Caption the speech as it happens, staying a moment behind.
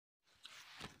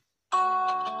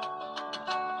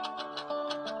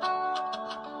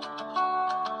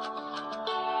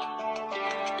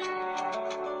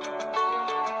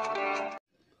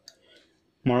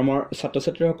মৰমৰ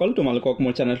ছাত্ৰ-ছাত্ৰীসকল তোমালোকক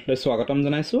মোৰ চেনেললৈ স্বাগতম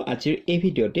জনাইছো। আজিৰ এই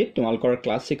ভিডিঅ'টিত তোমালোকৰ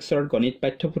ক্লাছ 6ৰ গণিত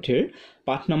পাঠ্যপুথিৰ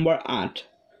পাঠ নম্বৰ 8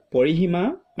 পৰিসীমা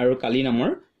আৰু কালি নামৰ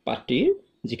পাঠটিৰ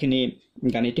যিখিনি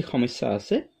গাণিতিক সমস্যা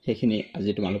আছে সেইখিনি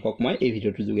আজি তোমালোকক মই এই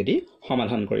ভিডিঅ'টোৰ যোগেদি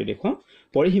সমাধান কৰি দেখুৱাম।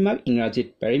 পৰিসীমাক ইংৰাজীত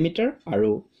পেৰিমিটাৰ আৰু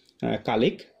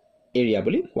কালিক এৰিয়া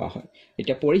বুলি কোৱা হয়।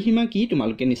 এতিয়া পৰিসীমা কি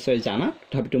তোমালোকে নিশ্চয় জানা,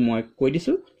 তথাপিতো মই কৈ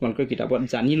দিছো তোমালোকৰ কিতাপত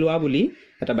জানি লোৱা বুলি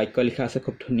এটা বাক্য লিখা আছে,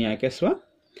 খুব ধুনীয়াকৈ চোৱা।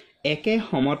 একে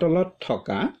সমতলত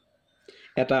থকা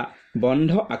এটা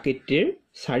বন্ধ আকৃতিৰ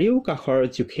চাৰিওকাষৰ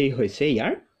জোখেই হৈছে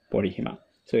ইয়াৰ পৰিসীমা।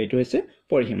 সো এইটো হৈছে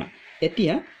পৰিসীমা।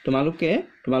 এতিয়া তোমালোকে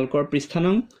তোমালোকৰ পৃষ্ঠা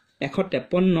নং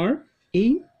 153ৰ এই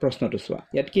প্ৰশ্নটো চোৱা।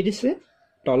 ইয়াত কি দিছে?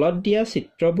 তলত দিয়া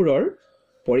চিত্ৰবোৰৰ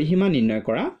পৰিসীমা নিৰ্ণয়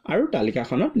কৰা আৰু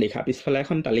তালিকাখনত লিখা। পিছফালে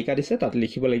এখন তালিকা দিছে, তাত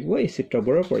লিখিব লাগিব এই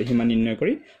চিত্ৰবোৰৰ পৰিসীমা নিৰ্ণয়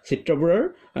কৰি। চিত্ৰবোৰৰ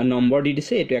নম্বৰ দি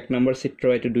দিছে, এইটো 1 নম্বৰ চিত্ৰ,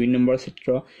 এইটো 2 নম্বৰ চিত্ৰ।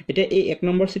 এতিয়া এই 1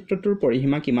 নম্বৰ চিত্ৰটোৰ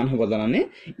পৰিসীমা কিমান হ'ব জানানে?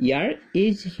 ইয়াৰ এই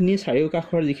যিখিনি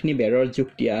চাৰিওকাষৰ যিখিনি বেৰৰ জোখ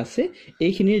দিয়া আছে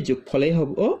এইখিনিৰ যোগফলেই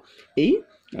হ'ব এই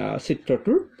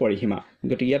চিত্ৰটোৰ পৰিসীমা।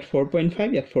 গতিকে ইয়াত 4.5,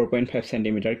 ইয়াত 4.5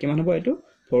 সেন্টিমিটাৰ। কিমান হ'ব এইটো?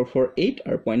 448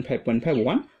 আৰু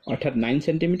 0.5.5 অৰ্থাৎ 9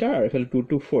 সেন্টিমিটাৰ, আৰু এফালে 2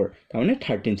 to 4 তাৰমানে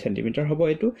 13 সেন্টিমিটাৰ হ'ব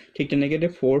এইটো। ঠিক তেনেকৈ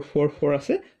 4 4 4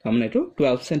 আছে, তাৰমানে এইটো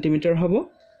 12 সেন্টিমিটাৰ হ'ব।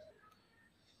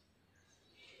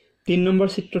 3 নম্বৰ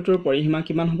চিত্ৰটোৰ পৰিসীমা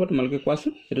কিমান হ'ব তোমালোকে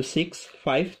কোৱাচোন? এইটো 6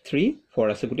 5 3 4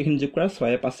 আছে। গোটেইখিনি যোগ কৰা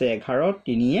 6 5 11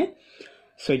 3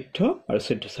 14 আৰু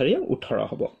 14 4 18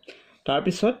 হ'ব।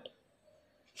 তাৰপিছত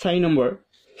 4 নম্বৰ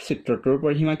চিত্ৰটোৰ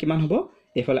পৰিসীমা কিমান হ'ব?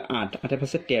 এইফালে 8 8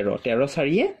 আছে 13 13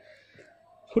 4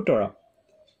 17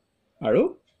 আৰু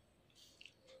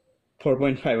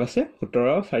 4.5 আছে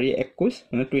 17 4 21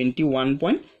 মানে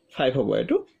 21.5 হ'ব।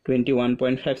 এইটো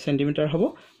 21.5 সেন্টিমিটাৰ হ'ব।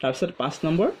 তাৰপিছত 5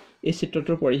 নম্বৰ এই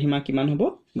চিত্ৰটোৰ পৰিসীমা কিমান হ'ব?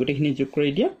 গোটেইখিনি যোগ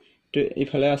কৰি দিয়া। তো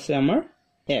এইফালে আছে আমাৰ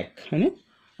 1 হয়নে,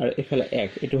 আৰু এইফালে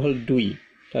 1, এইটো হ'ল 2,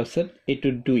 তাৰপিছত এইটো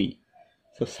 2,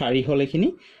 সো 4 হ'ল এইখিনি।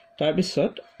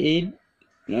 তাৰপিছত এই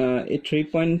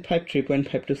 3.5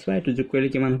 3.5টো চোৱা, এইটো যোগ কৰিলে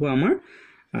কিমান হ'ব আমাৰ?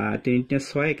 3 6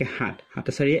 7 7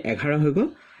 4 11 হৈ গ'ল।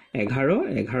 11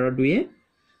 11 2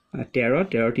 13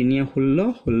 13 3 16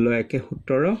 16 1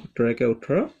 17 17 1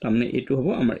 18, তাৰমানে এইটো হ'ব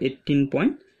আমাৰ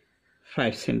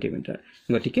 18.5 সেন্টিমিটাৰ।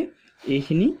 গতিকে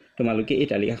এইখিনি তোমালোকে এই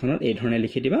তালিকাখনত এই ধৰণে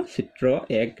লিখি দিবা। চিত্ৰ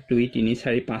 1 2 3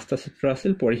 4 5টা চিত্ৰ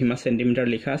আছিল, পৰিসীমা সেন্টিমিটাৰ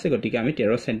লিখা আছে, গতিকে আমি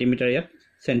 13 সেন্টিমিটাৰ ইয়াত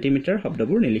সেন্টিমিটাৰ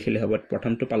শব্দবোৰ নিলিখিলে হ'ব।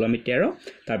 প্ৰথমটো পালো আমি 13,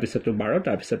 তাৰপিছতো 12,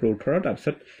 তাৰপিছতো 18,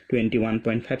 তাৰপিছত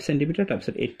 21.5 সেন্টিমিটাৰ,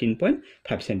 তাৰপিছত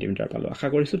 18.5 সেন্টিমিটাৰ পালো। আশা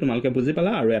কৰিছো তোমালোকে বুজি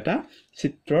পালা আৰু এটা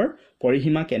চিত্ৰৰ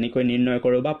পৰিসীমা কেনেকৈ নিৰ্ণয়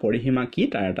কৰোঁ বা পৰিসীমা কি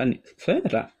তাৰ এটা নিশ্চয়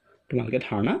এটা তোমালোকে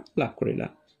ধাৰণা লাভ কৰিলা।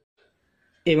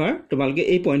 এবাৰ তোমালোকে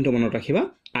এই পইণ্টটো মনত ৰাখিবা,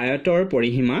 আয়তৰ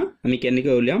পৰিসীমা আমি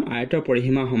কেনেকৈ উলিয়াম? আয়তৰ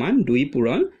পৰিসীমা সমান 2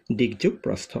 পূৰণ দিকযোগ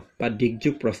প্ৰস্থ, বা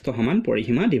দিকযোগ প্ৰস্থ সমান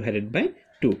পৰিসীমা ডিভাইডেড বাই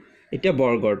 2। এতিয়া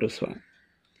বৰ্গৰটো চোৱা।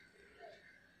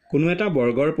 কোনো এটা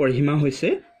বৰ্গৰ পৰিসীমা হৈছে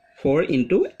 4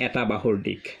 ইনটু এটা বাহুৰ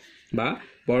দিশ, বা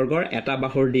বৰ্গৰ এটা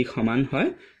বাহুৰ দিশ সমান হয়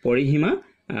পৰিসীমা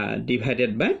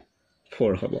ডিভাইডেড বাই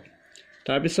 4 হ'ব।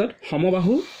 তাৰপিছত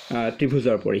সমবাহু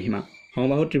ত্ৰিভুজৰ পৰিসীমা।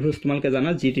 সমবাহু ত্ৰিভুজ তোমালোকে জানা,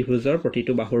 যি ত্ৰিভুজৰ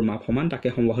প্ৰতিটো বাহুৰ মাপ সমান তাকে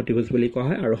সমবাহু ত্ৰিভুজ বুলি কোৱা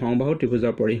হয়, আৰু সমবাহু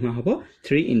ত্ৰিভুজৰ পৰিসীমা হ'ব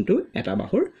 3 ইনটু এটা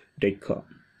বাহুৰ দৈৰ্ঘ্য।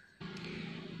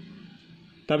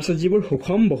 তাৰপিছত যিবোৰ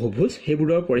সুষম বহুভুজ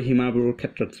সেইবোৰৰ পৰিসীমাবোৰৰ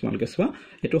ক্ষেত্ৰত তোমালোকে চোৱা।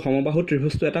 এইটো সমবাহু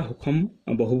ত্ৰিভুজটো এটা সুষম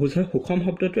বহুভুজ হয়। সুষম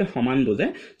শব্দটোৱে সমান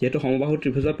বুজায়, যিহেতু সমবাহু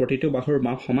ত্ৰিভুজৰ প্ৰতিটো বাহুৰ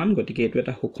মাপ সমান, গতিকে এইটো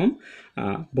এটা সুষম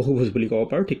বহুভুজ বুলি ক'ব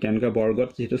পাৰোঁ। ঠিক তেনেকৈ বৰ্গত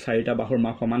যিহেতু 4টা বাহুৰ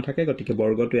মাপ সমান থাকে, গতিকে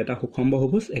বৰ্গটো এটা সুষম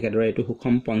বহুভুজ। একেদৰে এইটো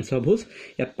সুষম পঞ্চভুজ,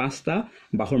 ইয়াত 5টা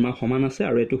বাহুৰ মাপ সমান আছে,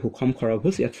 আৰু এইটো সুষম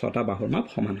খৰভুজ, ইয়াত 6টা বাহুৰ মাপ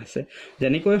সমান আছে।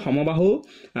 যেনেকৈ সমবাহু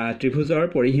ত্ৰিভুজৰ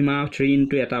পৰিসীমা 3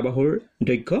 ইনটু এটা বাহুৰ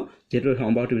দৈৰ্ঘ্য, যিহেতু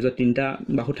সমবাহু ত্ৰিভুজত 3টা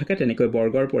বাহু থাকে, তেনেকৈ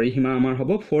বৰ্গৰ পৰিসীমা আমাৰ হ'ব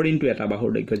 4 ইনটু এটা বাহুৰ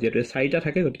দৈৰ্ঘ্য, যিহেতু 4টা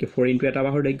থাকে, গতিকে 4 ইনটু এটা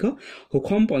বাহুৰ দৈৰ্ঘ্য।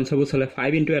 সুষম পঞ্চভুজ হ'লে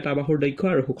 5 ইনটু এটা বাহুৰ দৈৰ্ঘ্য,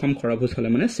 আৰু সুষম খৰভুজ হ'লে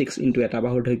মানে 6 ইনটু এটা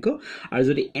বাহুৰ দৈৰ্ঘ্য। আৰু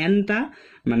যদি nটা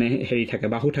মানে থাকে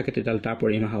বাহু থাকে, তেতিয়াহ'লে তাৰ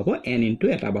পৰিসীমা হ'ব n ইনটু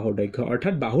এটা বাহুৰ দৈৰ্ঘ্য,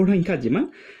 অৰ্থাৎ বাহুৰ সংখ্যা যিমান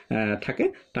থাকে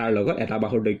তাৰ লগত এটা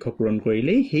বাহুৰ দৈৰ্ঘ্য পূৰণ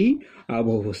কৰিলেই সেই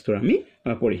বহুভুজটোৰ আমি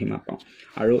পৰিসীমা পাওঁ।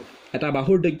 আৰু এটা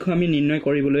বাহুৰ দৈৰ্ঘ্য আমি নিৰ্ণয়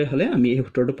কৰিবলৈ হ'লে আমি এই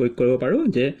সূত্ৰটো প্ৰয়োগ কৰিব পাৰোঁ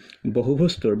যে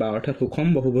বহুভুজটোৰ বা অৰ্থাৎ সুষম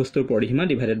বহুভুজটোৰ পৰিসীমা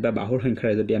ডিভাইডেড বা বাহুৰ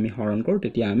সংখ্যাৰে যদি আমি হৰণ কৰোঁ,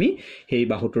 তেতিয়া আমি সেই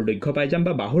বাহুটোৰ দৈৰ্ঘ্য পাই যাম।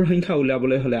 বা বাহুৰ সংখ্যা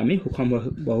উলিয়াবলৈ হ'লে আমি সুষম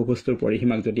বহুভুজটোৰ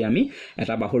পৰিসীমাক যদি আমি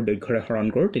এটা বাহুৰ দৈৰ্ঘ্যৰে হৰণ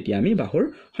কৰোঁ, তেতিয়া আমি বাহুৰ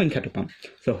সংখ্যাটো পাম।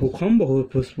 চ' সুষম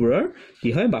বহুভুজবোৰৰ কি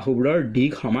হয়? বাহুবোৰৰ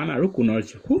দিশ সমান আৰু কোণৰ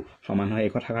জোখো সমান হয়।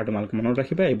 এই কথাষাৰ তোমালোকে মনত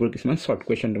ৰাখিবা। এইবোৰ কিছুমান শ্বৰ্ট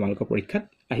কুৱেশ্যন তোমালোকৰ পৰীক্ষাত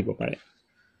আহিব পাৰে।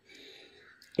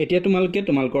 এতিয়া তোমালোকে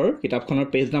তোমালোকৰ কিতাপখনৰ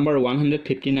পেজ নম্বৰ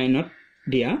 159ত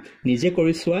দিয়া নিজে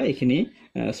কৰি চোৱা।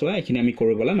 এইখিনি আমি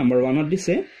কৰোঁ বলা। নম্বৰ 1ত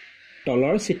দিছে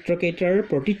তলৰ চিত্ৰকেইটাৰ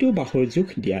প্ৰতিটো বাহুৰ জোখ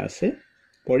দিয়া আছে।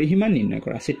 পৰিসীমা নিৰ্ণয়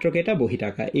কৰা চিত্ৰকেইটা বহিত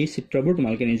আঁকা এই চিত্ৰবোৰ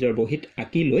তোমালোকে নিজৰ বহিত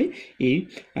আঁকি লৈ এই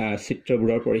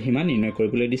চিত্ৰবোৰৰ পৰিসীমা নিৰ্ণয়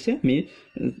কৰিবলৈ দিছে আমি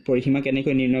পৰিসীমা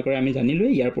কেনেকৈ নিৰ্ণয় কৰে আমি জানিলো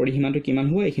ইয়াৰ পৰিসীমাটো কিমান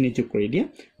হ'ব এইখিনি যোগ কৰি দিয়া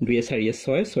 2 4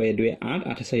 6 6 2 8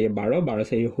 8 4 12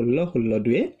 12 4 16 16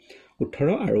 2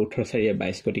 18 আৰু 18 4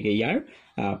 22 গতিকে ইয়াৰ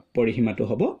পৰিসীমাটো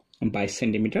হ'ব 22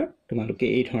 সেন্টিমিটাৰ তোমালোকে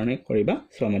এই ধৰণে কৰিবা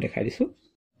সো মই দেখাই দিছো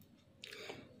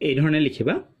এই ধৰণে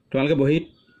লিখিবা তোমালোকে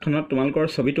বহিখনত তোমালোকৰ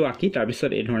ছবিটো আঁকি তাৰ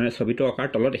পিছত এই ধৰণে ছবিটো আঁকাৰ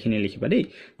তলত এখিনি লিখিবা দেই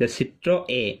যে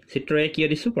চিত্ৰ এ কি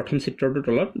দিছো প্ৰথম চিত্ৰটোৰ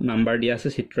তলত নাম্বাৰ দিয়া আছে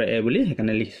চিত্ৰ এ বুলি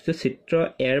হেকানে লিখিছো চিত্ৰ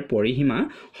এৰ পৰিসীমা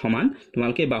সমান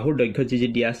তোমালোকে বাহুৰ দৈৰ্ঘ্য যি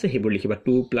দিয়া আছে হেবোৰ লিখিবা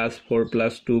 2 + 4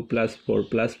 + 2 + 4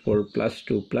 + 4 +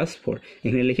 2 + 4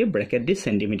 এখিনি লিখি ব্ৰেকেট দি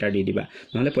সেন্টিমিটাৰ দি দিবা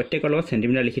নহলে প্ৰত্যেকৰ লগত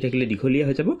সেন্টিমিটাৰ লিখি থাকিলে দীঘলীয়া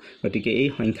হৈ যাব গতিকে এই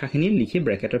সংখ্যাখিনি লিখি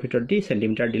ব্ৰেকেটৰ ভিতৰত দি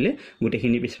সেন্টিমিটাৰ দিলে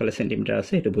গোটেইখিনি পিছফালে সেন্টিমিটাৰ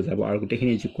আছে হেতু বুজাব আৰু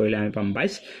গোটেইখিনি যোগ কৰিলে আমি পাম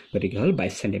 22 গতিকে হল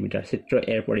 22 সেন্টিমিটাৰ চিত্ৰ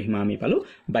এৰ পৰিসীমা আমি পালো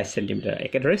 22 সেন্টিমিটাৰ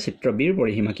একেদৰে চিত্ৰ বিৰ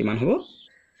পৰিসীমা কিমান হ'ব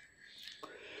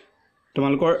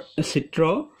তোমালোকৰ চিত্ৰ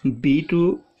বি টু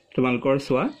তোমালোকৰ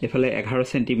সোৱা এফালে 11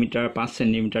 centimetre 5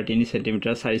 centimetre 3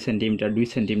 centimetre 4 centimetre 2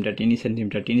 centimetre 3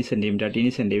 centimetre 3 centimetre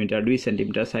 3 centimetre 2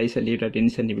 centimetre 4 centimetre 3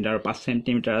 centimetre 5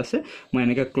 centimetre আছে মই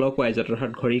এনেকৈ ক্লক ওয়াইজ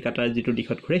অৰ্থাৎ ঘড়ী কাটাৰ যেটো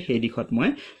দিশত ঘূৰে সেই দিশত মই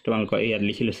তোমালোকৰ ইয়াত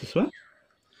লিখি লৈছো সোৱা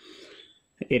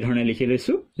এই ধৰণে লিখি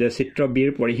লৈছো যে চিত্ৰ বিৰ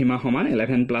পৰিসীমা সমান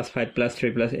 11 + 5 +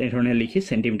 3 + এই ধৰণে লিখি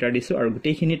সেন্টিমিটাৰ দিছো আৰু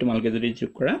গোটেইখিনি তোমালোকে যদি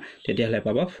যোগ কৰা তেতিয়া হলে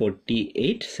পাবা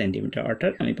 48 সেন্টিমিটাৰ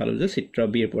অৰ্থাৎ আমি পালো যে চিত্ৰ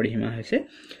বিৰ পৰিসীমা হৈছে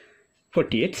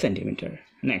 48 সেন্টিমিটাৰ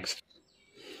নেক্সট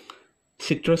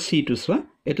চিত্ৰ সি টু সোৱা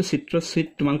এটো চিত্ৰ সি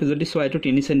তোমালোকে যদি সোৱা এটো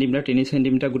 3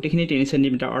 সেন্টিমিটাৰ গোটেইখিনি 3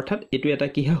 সেন্টিমিটাৰ অৰ্থাৎ এটো এটা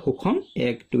কি হয় সুষম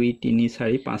 1 2 3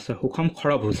 4 5 সুষম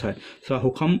খৰভুজ হয় সোৱা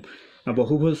সুষম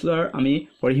বহুভুজৰ আমি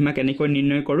পৰিসীমা কেনেকৈ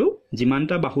নিৰ্ণয় কৰো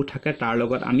যিমানটা বাহু থাকে তাৰ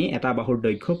লগত আমি এটা বাহুৰ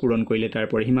দৈৰ্ঘ্য পূৰণ কৰিলে তাৰ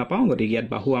পৰিসীমা পাওঁ গতিকে ইয়াত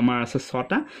বাহু আমাৰ আছে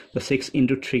 6টা তো 6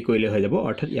 * 3 কৰিলে হৈ যাব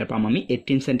অৰ্থাৎ ইয়াৰ পাম আমি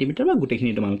 18 সেন্টিমিটাৰ বা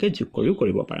গোটেইখিনি তোমালোকে যোগ কৰিও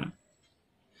কৰিব পাৰা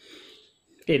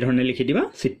এই ধৰণে লিখি দিবা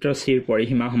চিত্ৰ সিৰ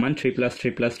পৰিসীমা সমান 3 +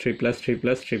 3 + 3 + 3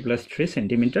 + 3 + 3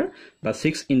 সেন্টিমিটাৰ বা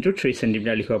 6 * 3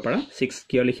 সেন্টিমিটাৰ লিখিব পাৰা 6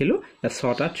 কিয় লিখিলো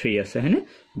 6টা 3 আছে হয়নে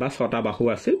বা 6টা বাহু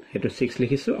আছিল হেতু 6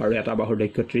 লিখিছো আৰু এটা বাহুৰ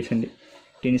দৈৰ্ঘ্য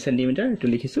 3 সেন্টিমিটাৰ এটো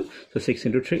লিখিছো সো 6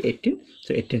 * 3 18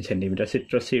 সো 18 সেন্টিমিটাৰ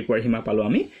চিত্ৰ সিৰ পৰিসীমা পালো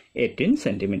আমি 18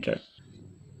 সেন্টিমিটাৰ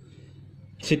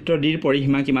চিত্ৰ ডিৰ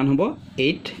পৰিসীমা কিমান হ'ব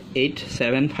 8 8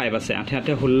 7 5 আছে 8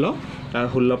 8 16 তাৰ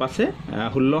 16 পাছে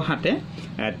 16 7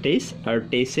 23 আৰু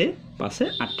 23 পাছে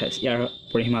 28 ইয়াৰ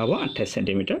পৰিসীমা হ'ব 28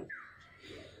 সেন্টিমিটাৰ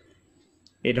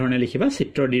এই ধৰণে লিখিবা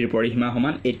চিত্ৰ ডিৰ পৰিসীমা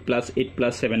সমান 8 + 8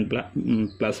 + 7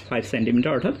 + 5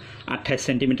 সেন্টিমিটাৰ অৰ্থাৎ 28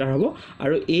 সেন্টিমিটাৰ হ'ব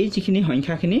আৰু এই যিখিনি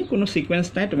সংখ্যাখিনি কোনো সিকোয়েন্স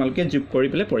নাই তোমালোকে যোগ কৰি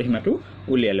পেলে পৰিসীমাটো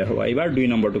উলিয়ালে হ'ব এবাৰ 2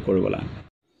 নম্বৰটো কৰবলা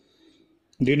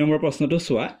 2 নম্বৰ প্ৰশ্নটো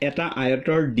সোৱা এটা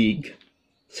আয়তৰ দিগ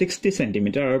 60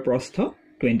 সেন্টিমিটাৰ আৰু প্ৰস্থ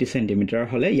 20 সেন্টিমিটাৰ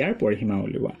হলে ইয়াৰ পৰিসীমা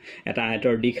উলিওৱা এটা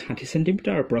আয়তৰ দিগ 60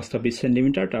 সেন্টিমিটাৰ আৰু প্ৰস্থ 20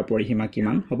 সেন্টিমিটাৰ তাৰ পৰিসীমা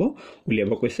কিমান হ'ব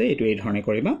উলিয়াব কৈছে এটো এই ধৰণে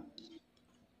কৰিবা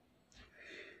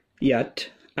ইয়াত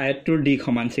আয়তটোৰ দিগ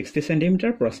সমান 60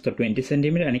 সেন্টিমিটাৰ প্ৰস্থ 20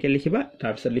 সেন্টিমিটাৰ এনেকৈ লিখিবা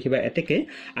তাৰ পিছত লিখিবা এতেকে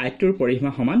আয়তটোৰ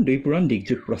পৰিসীমা সমান 2 পূৰণ দিগ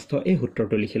যোগ প্ৰস্থ এই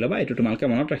সূত্ৰটো লিখি লবা এটো তোমালোকে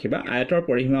মনত ৰাখিবা আয়তৰ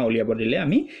পৰিসীমা উলিয়াব দিলে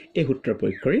আমি এই সূত্ৰ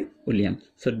প্ৰয়োগ কৰি উলিয়াম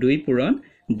সো 2 পূৰণ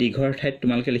দিঘৰ ঠাইত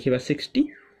তোমালোকে লিখিবা 60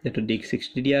 যেটো দিগ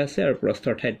 60 দিয়া আছে আৰু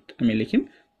প্ৰস্থৰ ঠাইত আমি লিখিম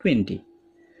 20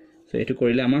 সো এটো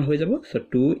কৰিলে আমাৰ হৈ যাব সো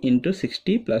 2 *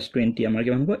 60 + 20 আমাৰ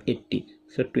কিমান হ'ব 80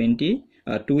 সো 2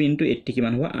 * 80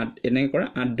 কিমান হ'ব 8 এনে কৰা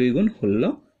 8 2 গুণ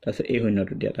 16 তাৰপিছত এই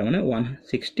শূন্যটো দিয়া তাৰ মানে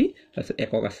 160 তাৰপিছত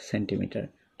একক আছে সেন্টিমিটাৰ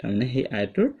তাৰ মানে সেই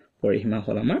আয়তৰ পৰিসীমা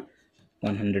হ'ল আমাৰ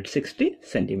 160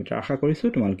 সেন্টিমিটাৰ আশা কৰিছো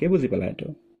তোমালোকে বুজি পালা এটো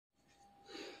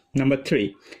নম্বৰ 3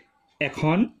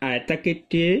 এখন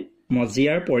আয়তাকৃতিৰ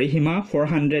মজিয়াৰ পৰিসীমা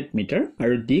 400 মিটাৰ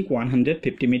আৰু দিগ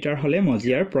 150 মিটাৰ হলে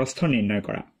মজিয়াৰ প্ৰস্থ নিৰ্ণয়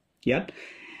কৰা ইয়াত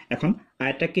এখন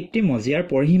আয়তাকৃতি মজিয়াৰ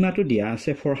পৰিসীমাটো দিয়া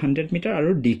আছে 400 মিটাৰ আৰু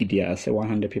দিগ দিয়া আছে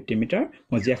 150 মিটাৰ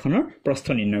মজিয়াখনৰ প্ৰস্থ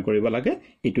নিৰ্ণয় কৰিব লাগে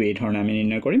এটো এই ধৰণে আমি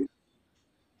নিৰ্ণয় কৰিম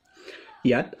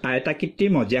ইয়াত আয়তাকৃতি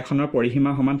মজিয়াখনৰ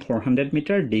পৰিসীমা সমান 400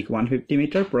 মিটাৰ দিগ 150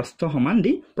 মিটাৰ প্ৰস্থ সমান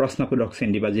দি প্ৰশ্নবোধক চিন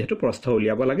দিবা যেহেতু প্ৰস্থ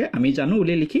উলিয়াব লাগে আমি জানো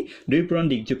উলি লিখি 2 পূৰণ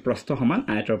দিগ যোগ প্ৰস্থ সমান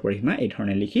আয়তৰ পৰিসীমা এই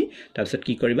ধৰণে লিখি তাৰ পিছত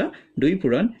কি কৰিবা 2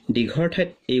 পূৰণ দিঘৰ ঠাইত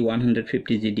এই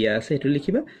 150 যি দিয়া আছে এটো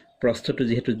লিখিবা প্ৰস্থটো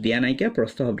যেহেতু দিয়া নাইকে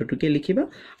প্ৰস্থ শব্দটোকে লিখিবা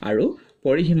আৰু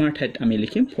পৰিসীমাৰ ঠাইত আমি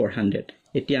লিখিম 400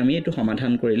 এতিয়া আমি এটো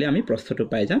সমাধান কৰিলে আমি প্ৰস্থটো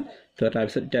পাই যাম তো তাৰ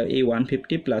পিছত এটা এই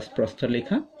 150 প্লাস প্ৰস্থ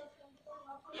লেখা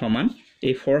সমান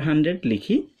এই 400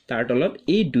 লিখি তাৰ তলত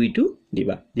এই 2টো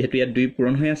দিবা যেহেতু ইয়াত 2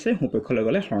 পূৰণ হৈ আছে হুপক্ষলৈ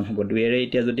গলে হৰণ হ'ব 2 এৰে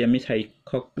এতিয়া যদি আমি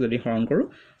 4ক যদি হৰণ কৰো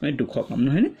আমি 200 পাম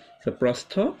নহয় নে সো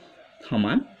প্ৰস্থ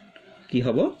সমান কি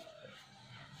হ'ব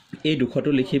এই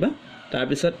 200টো লিখিবা তাৰ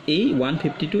পিছত এই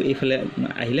 150 টো এইফালে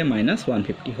আহিলে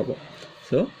 -150 হ'ব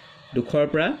সো 200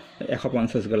 পৰা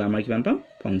 150 গ'লে আমাৰ কিমান পাম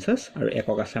 50 আৰু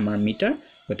একক আছে আমাৰ মিটাৰ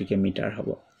গতিকে মিটাৰ হ'ব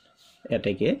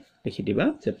এতেকে লিখি দিবা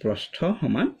যে প্ৰস্থ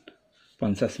সমান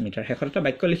 50 মিটাৰ শেষত এটা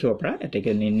বাক্য লিখিব পাৰা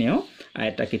এতেকে নিৰ্ণয়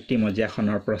আয়তাকৃতি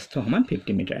মজিয়াখনৰ প্ৰস্থ সমান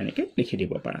 50 মিটাৰ এনেকে লিখি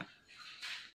দিব পাৰা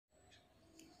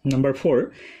নম্বৰ 4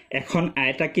 এখন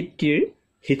আয়তাকৃতিৰ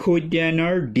শিশু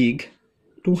উদ্যানৰ দিগ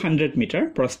 200 মিটাৰ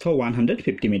প্ৰস্থ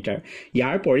 150 মিটাৰ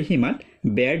ইয়াৰ পৰিসীমাত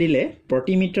বেৰ দিলে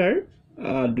প্ৰতি মিটাৰ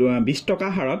 20 টকা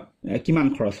হাৰত কিমান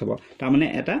খৰচ হ'ব তাৰ মানে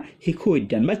এটা শিশু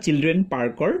উদ্যান বা চিলড্ৰেন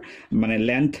পাৰ্কৰ মানে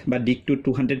লেন্থ বা দিগটো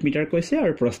 200 মিটাৰ কৈছে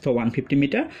আৰু প্ৰস্থ 150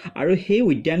 মিটাৰ আৰু সেই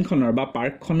উদ্যানখনৰ বা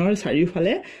পাৰ্কখনৰ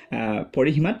চাৰিওফালে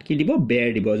পৰিসীমাত কি দিব বেৰ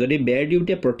দিব যদি বেৰ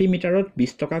দিওতে প্ৰতি মিটাৰত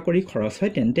 20 টকা কৰি খৰচ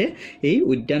হয় তেন্তে এই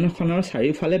উদ্যানখনৰ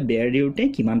চাৰিওফালে বেৰ দিওতে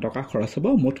কিমান টকা খৰচ হ'ব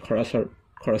মুঠ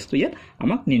খৰচটো ইয়াত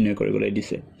আমাক নিৰ্ণয় কৰিবলৈ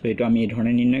দিছে তো এইটো আমি এই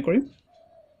ধৰণে নিৰ্ণয় কৰিম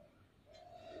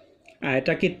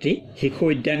আয়তাকৃতি শিশু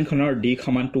উদ্যানখনৰ দিগ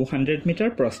সমান 200 মিটাৰ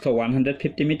প্ৰস্থ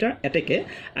 150 মিটাৰ এতেকে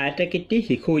আয়তাকৃতি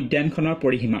শিশু উদ্যানখনৰ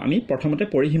পৰিসীমা আমি প্ৰথমতে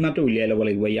পৰিসীমাটো উলিয়াই ল'ব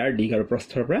লাগিব ইয়াৰ দিগ আৰু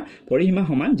প্ৰস্থৰ পৰা পৰিসীমা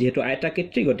সমান যেহেতু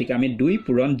আয়তাকৃতি গতিকে আমি 2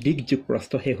 পূৰণ দিগ যোগ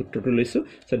প্ৰস্থ সেই সূত্ৰটো লৈছো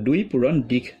সো 2 পূৰণ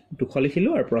দিগ 200 লিখিলো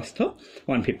আৰু প্ৰস্থ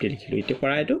 150 লিখিলো এতিয়া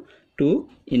পৰা এটো 2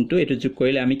 ইনটু এটো যোগ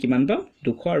কৰিলে আমি কিমান পাম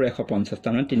 200 আৰু 150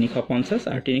 তাৰমানে 350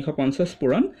 আৰু 350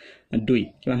 পূৰণ 2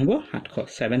 কিমান হ'ব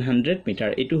 700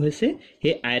 মিটাৰ এটো হৈছে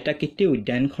এই আয়তাকৃতি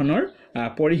উদ্যানখনৰ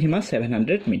পৰিসীমা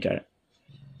 700 মিটাৰ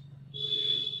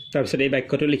তাৰপিছত এই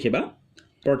বাক্যটো লিখিবা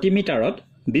প্ৰতি মিটাৰত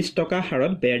 20 টকা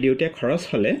হাৰত বেৰ দিওতে খৰচ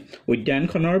হলে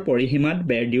উদ্যানখনৰ পৰিসীমাত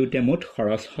বেৰ দিওতে মুঠ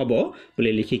খৰচ হ'ব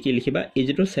বুলি লিখি কি লিখিবা এই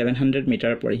যেটো 700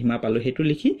 মিটাৰ পৰিসীমা পালো হেতু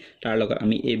লিখি তাৰ লগত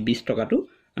আমি এই 20 টকাটো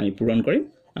আমি পূৰণ কৰিম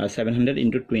 700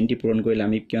 into 20 পূৰণ কৰিলে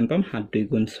আমি কিমান পাম 7 2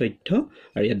 গুণ 14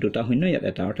 আৰু ইয়াত দুটা শূন্য ইয়াত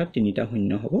এটা অৰ্থাৎ তিনিটা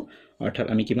শূন্য হ'ব অৰ্থাৎ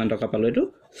আমি কিমান টকা পালো এটো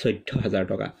 14000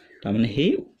 টকা তাৰ মানে সেই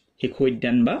শিশু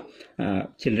উদ্যান বা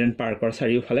চিলড্ৰেন পাৰ্কৰ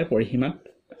চাৰিওফালে পৰিসীমাত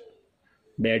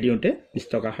বেৰ দিওতে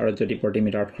 20 টকা হাৰত যদি প্ৰতি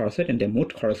মিটাৰত খৰচ হয় তেন্তে মুঠ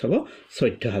খৰচ হ'ব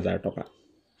 14000 টকা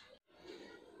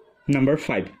নম্বৰ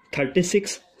 5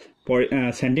 36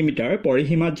 সেন্টিমিটাৰ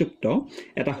পৰিসীমাযুক্ত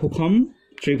এটা সুষম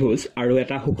ত্ৰিভুজ আৰু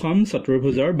এটা সুষম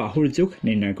চতুৰ্ভুজৰ বাহুৰ জোখ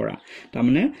নিৰ্ণয় কৰা তাৰ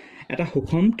মানে এটা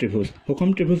সুষম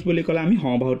ত্ৰিভুজ বুলি ক'লে আমি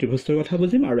সমবাহু ত্ৰিভুজৰ কথা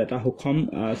বুজিম আৰু এটা সুষম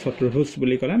চতুৰ্ভুজ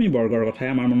বুলি ক'লে আমি বৰ্গৰ কথাই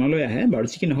আমাৰ মনলৈ আহে বাৰু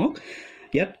কি নহওক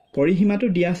ইয়াত পৰিসীমাটো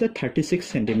দিয়া আছে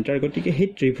 36 সেন্টিমিটাৰ গতিকে সেই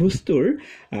ত্ৰিভুজটোৰ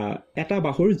এটা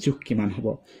বাহুৰ জোখ কিমান হ'ব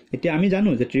এতিয়া আমি জানো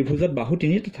যে ত্ৰিভুজত বাহু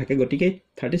তিনিটা থাকে গতিকে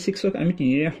 36ক আমি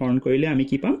 3 ৰে হৰণ কৰিলে আমি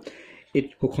কি পাম এই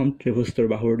সুষম ত্ৰিভুজটোৰ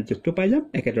বাহুৰ জোখটো পাই যাম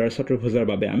একেদৰে চতুৰ্ভুজৰ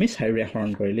বাবে আমি 4 ৰে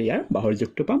হৰণ কৰিলে ইয়াৰ বাহুৰ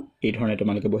জোখটো পাম এই ধৰণে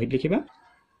তোমালোকে বহিত লিখিবা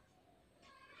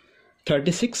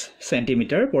 36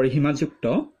 সেন্টিমিটাৰ পৰিসীমাযুক্ত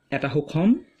এটা সুষম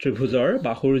ত্ৰিভুজৰ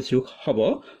বাহুৰ জোখ হ'ব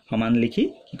সমান লিখি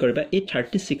কি কৰিবা এই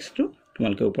 36 টো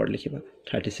তোমালোকে ওপৰত লিখিবা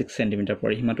 36 সেন্টিমিটাৰ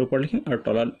পৰিসীমাটো ওপৰত লিখিম আৰু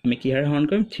তলত আমি কি হাৰে হৰণ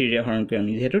কৰিম 3 ৰে হৰণ কৰিম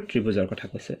যেহেতু ত্ৰিভুজৰ কথা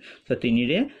কৈছে সো 3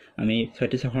 ৰে আমি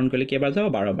 36 হৰণ কৰিলে কেইবাৰ যাব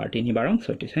 12 বাৰ 3 12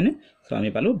 36 হয়নে সো আমি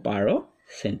পালো 12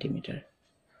 সেন্টিমিটাৰ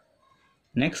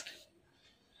নেক্সট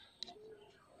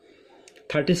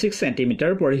 36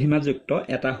 সেন্টিমিটাৰ পৰিসীমাযুক্ত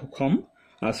এটা সুষম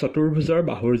চতুৰ্ভুজৰ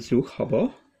বাহুৰ জোখ হ'ব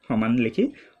সমান লিখি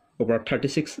ওপৰত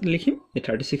 36 লিখিম এই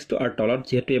 36 টো আৰু তলত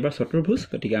যেহেতু এবাৰ চতুৰ্ভুজ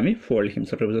গতিকে আমি 4 লিখিম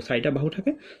চতুৰ্ভুজৰ 4টা বাহু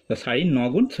থাকে তো 4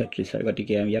 9 গুণ 36 হয়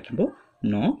গতিকে আমি ইয়াত হ'ব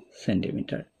 9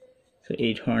 সেন্টিমিটাৰ সো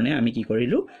এই ধৰণে আমি কি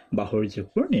কৰিলো বাহুৰ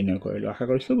জোখবোৰ নিৰ্ণয় কৰিলো আশা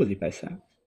কৰিছো বুজি পাইছা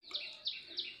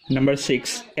নম্বৰ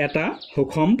 6 এটা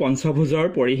সুষম পঞ্চভুজৰ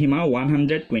পৰিসীমা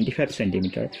 125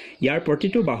 সেন্টিমিটাৰ ইয়াৰ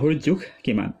প্ৰতিটো বাহুৰ জোখ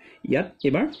কিমান ইয়াত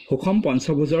এবাৰ সুষম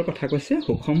পঞ্চভুজৰ কথা কৈছে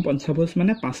সুষম পঞ্চভুজ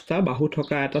মানে 5টা বাহু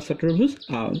থকা এটা চতুৰ্ভুজ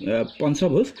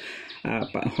পঞ্চভুজ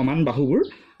সমান বাহুবোৰ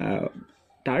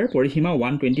তাৰ পৰিসীমা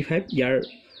 125 ইয়াৰ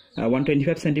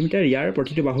 125 সেন্টিমিটাৰ ইয়াৰ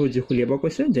প্ৰতিটো বাহুৰ জোখ উলিয়াব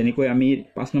কৈছে যেনেকৈ আমি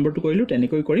 5 নম্বৰটো কৰিলো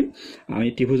তেনেকৈ কৰিম আমি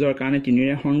ত্ৰিভুজৰ কাৰণে 3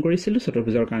 ৰে হৰণ কৰিছিলো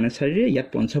চতুৰ্ভুজৰ কাৰণে 4 ৰে ইয়াত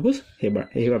পঞ্চভুজ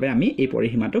সেইবাবে আমি এই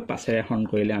পৰিসীমাটোক 5 ৰে হৰণ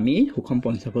কৰিলে আমি এই সুষম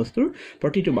পঞ্চভুজটোৰ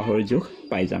প্ৰতিটো বাহুৰ জোখ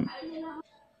পাই যাম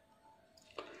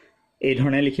এই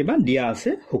ধৰণে লিখিবা দিয়া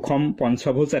আছে সুষম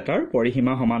পঞ্চভুজ এটাৰ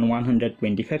পৰিসীমা সমান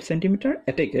 125 সেন্টিমিটাৰ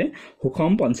এতেকে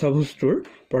সুষম পঞ্চভুজটোৰ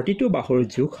প্ৰতিটো বাহুৰ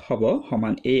জোখ হ'ব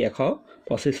সমান এই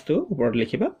 125 টো ওপৰত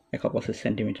লিখিবা 125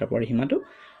 সেন্টিমিটাৰ পৰিসীমাটো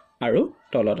আৰু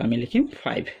তলত আমি লিখিম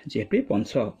 5 যেহেতু পঞ্চ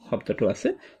শব্দটো আছে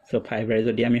সো 5 ৰে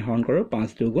যদি আমি হৰণ কৰো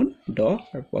 5 2 গুণ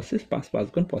 10 আৰু 25 5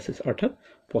 5 গুণ 25 অৰ্থাৎ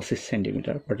 25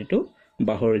 সেন্টিমিটাৰ প্ৰতিটো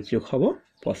বাহুৰ জোখ হ'ব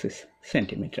 25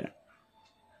 সেন্টিমিটাৰ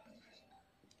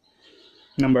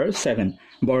Number 7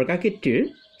 বৰ্গাকৃতিৰ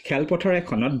খেলপথাৰ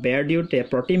এখনত বেৰ দিওতে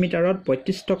প্ৰতি মিটাৰত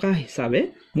 35 টকা হিচাপে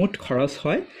মুঠ খৰচ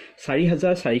হয়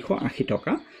 4480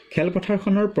 টকা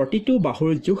খেলপথাৰখনৰ প্ৰতিটো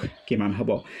বাহুৰ জোখ কিমান হ'ব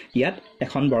ইয়াত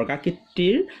এখন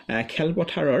বৰ্গাকৃতিৰ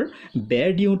খেলপথাৰৰ বেৰ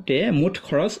দিওতে মুঠ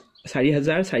খৰচ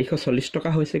 4440 টকা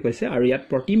হৈছে কৈছে আৰু ইয়াত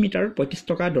প্ৰতি মিটাৰ 35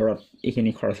 টকা দৰত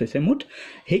এইখিনি খৰচ হৈছে মুঠ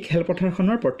সেই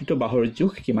খেলপথাৰখনৰ প্ৰতিটো বাহুৰ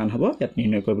জোখ কিমান হ'ব ইয়াত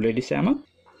নিৰ্ণয় কৰিবলৈ দিছে আমাক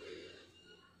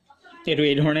এইটো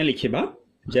এই ধৰণে লিখিবা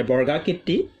যে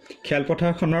বৰ্গাকৃতি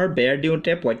খেলপথাৰখনৰ বেৰ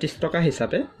দিওঁতে 35 টকা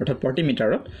হিচাপে অৰ্থাৎ প্ৰতি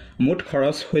মিটাৰত মুঠ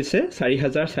খৰচ হৈছে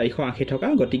 4480 টকা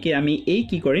গতিকে আমি এই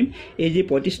কি কৰিম এই যে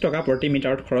 35 টকা প্ৰতি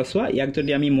মিটাৰত খৰচ হোৱা ইয়াক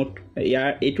যদি আমি মুঠ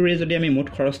এইটোৰে যদি আমি মুঠ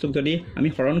খৰচটোক যদি আমি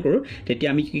হৰণ কৰোঁ তেতিয়া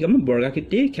আমি কি কৰিম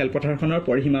বৰ্গাকৃতি খেলপথাৰখনৰ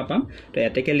পৰিসীমা পাম তো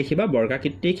এতেকে লিখিবা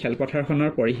বৰ্গাকৃতি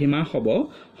খেলপথাৰখনৰ পৰিসীমা হ'ব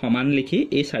সমান লিখি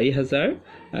এই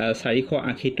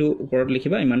 4480 টো ওপৰত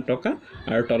লিখিবা ইমান টকা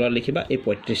আৰু তলত লিখিবা এই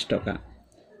 35 টকা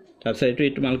তাৰপিছত এইটো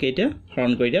তোমালোকে এতিয়া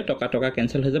হৰণ কৰি দিয়া টকা টকা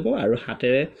কেনসেল হৈ যাব আৰু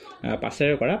হাতেৰে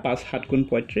পাঁচেৰে কৰা 5 7 গুণ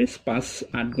 35 5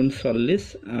 8 গুণ 40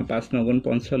 5 9 গুণ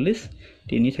 45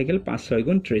 3 থাকিল 5 6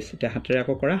 গুণ 30 এতিয়া হাতেৰে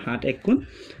আকৌ কৰা 7 1 গুণ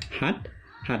 7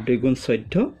 7 2 গুণ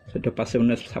 14 14 5 গুণ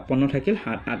 56 থাকিল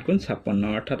 7 8 গুণ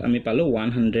 56 অৰ্থাৎ আমি পালো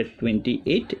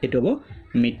 128 এটো হ'ব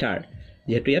মিটাৰ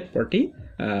যেহেতু ইয়াত প্ৰতি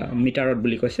মিটাৰত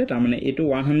বুলি কৈছে তাৰ মানে এটো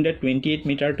 128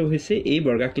 মিটাৰটো হৈছে এই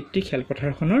বৰ্গাকৃতি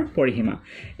খেলপথাৰখনৰ পৰিসীমা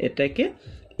এতেকে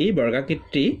এই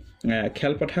বৰ্গাকৃতি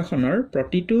খেলপথাৰখনৰ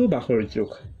প্ৰতিটো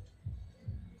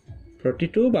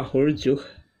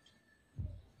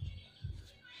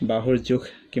বাহুৰ জোখ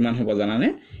কিমান হ'ব জানানে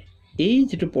এই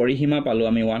যেটো পৰিসীমা পালো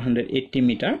আমি 180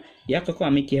 মিটাৰ ইয়াক আকৌ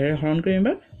আমি কিহেৰে হৰণ কৰিম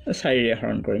এবাৰ 4 ৰে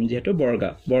হৰণ কৰিম যেহেতু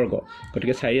বৰ্গ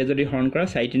গতিকে 4 ৰে যদি হৰণ কৰা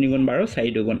 4 3 গুণ 12 4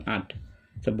 2 গুণ 8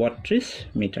 তো 32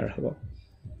 মিটাৰ হ'ব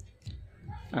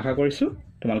আশা কৰিছো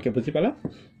তোমালোকে বুজি পালা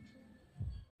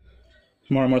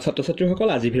মৰমৰ ছাত্ৰ-ছাত্ৰীসকল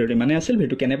আজি ভিডিওটো মানে আছিল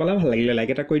ভিডিওটো কেনে পালা ভাল লাগিলে লাইক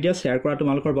এটা কৰি দিয়া শেয়াৰ কৰা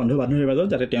তোমালোকৰ বন্ধু-বান্ধৱীৰ মাজত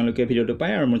যাতে তেওঁলোকে ভিডিওটো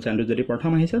পায় আৰু মোৰ চেনেলটো যদি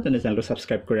প্ৰথম আহিছে তেনে চেনেলটো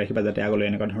সাবস্ক্ৰাইব কৰি ৰাখিবা যাতে আগলৈ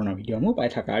এনেকুৱা ধৰণৰ ভিডিওসমূহ পাই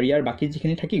থাকা আৰু ইয়াৰ বাকি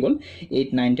যিখিনি থাকি গ'ল 8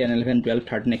 9 10 11 12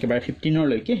 13 একেবাৰে 15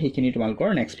 লৈকে সেইখিনি তোমালোকৰ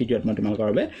নেক্সট ভিডিওত মই তোমালোকৰ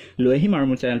বাবে লৈ আহিম আৰু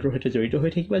মোৰ চেনেলটোৰ সৈতে জড়িত হৈ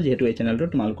থাকিবা যেহেতু এই চেনেলটো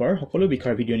তোমালোকৰ সকলো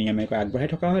বিষয়ৰ ভিডিও নিয়মীয়াকৈ আগবঢ়াই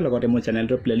থকা হয় লগতে মোৰ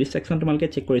চেনেলটোৰ প্লেলিষ্ট সেকশন তোমালোকে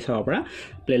চেক কৰি চাব পাৰা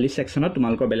প্লেলিষ্ট সেকশনত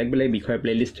তোমালোকৰ বেলেগ বিষয়ৰ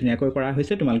প্লেলিষ্ট ধুনীয়াকৈ কৰা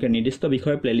হৈছে তোমালোকে নিৰ্দিষ্ট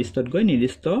বিষয়ৰ প্লেলিষ্টত গৈ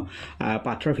নিৰ্দিষ্ট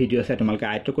পাঠৰ ভিডিও আছে তোমালোকে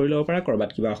আয়ত্ত কৰি ল'ব পাৰা কৰবাত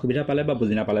কিবা অসুবিধা পালে বা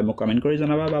বুজি নাপালে মোক কমেন্ট কৰি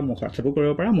জনাবা বা মোক হোৱাটছআপো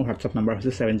কৰিব পাৰা মোৰ হোৱাটছআপ নম্বৰ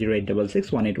হৈছে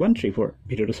 7086618134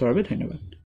 ভিডিওটো চোৱাৰ বাবে ধন্যবাদ